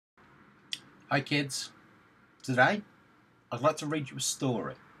Hi kids, today I'd like to read you a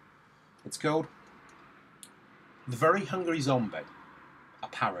story. It's called The Very Hungry Zombie, a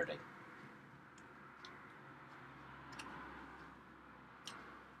Parody.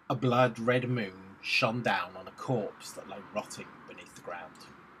 A blood-red moon shone down on a corpse that lay rotting beneath the ground.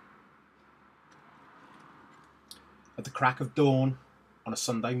 At the crack of dawn on a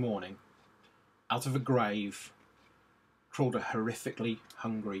Sunday morning, out of a grave crawled a horrifically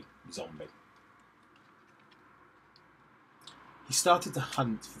hungry zombie. He started to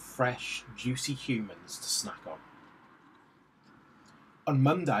hunt for fresh, juicy humans to snack on. On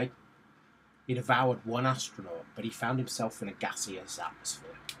Monday, he devoured one astronaut, but he found himself in a gaseous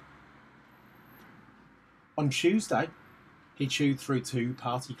atmosphere. On Tuesday, he chewed through two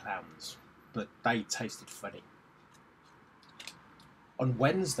party clowns, but they tasted funny. On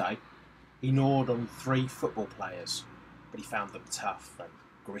Wednesday, he gnawed on three football players, but he found them tough and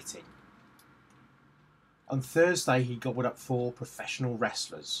gritty. On Thursday, he gobbled up four professional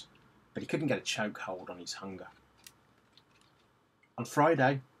wrestlers, but he couldn't get a chokehold on his hunger. On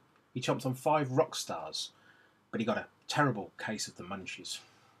Friday, he chomped on five rock stars, but he got a terrible case of the munchies.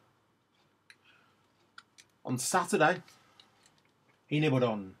 On Saturday, he nibbled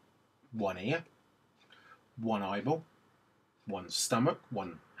on one ear, one eyeball, one stomach,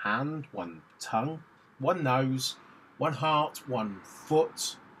 one hand, one tongue, one nose, one heart, one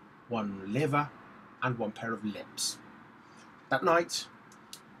foot, one liver, and one pair of lips. That night,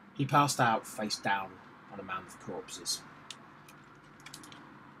 he passed out face down on a mound of corpses.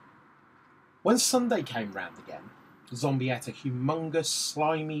 When Sunday came round again, the zombie ate a humongous,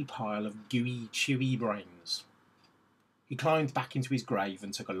 slimy pile of gooey, chewy brains. He climbed back into his grave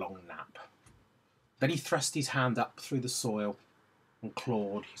and took a long nap. Then he thrust his hand up through the soil and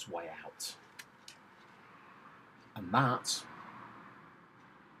clawed his way out. And that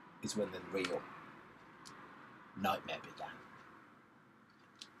is when the real nightmare began.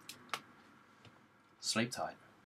 Sleep tight.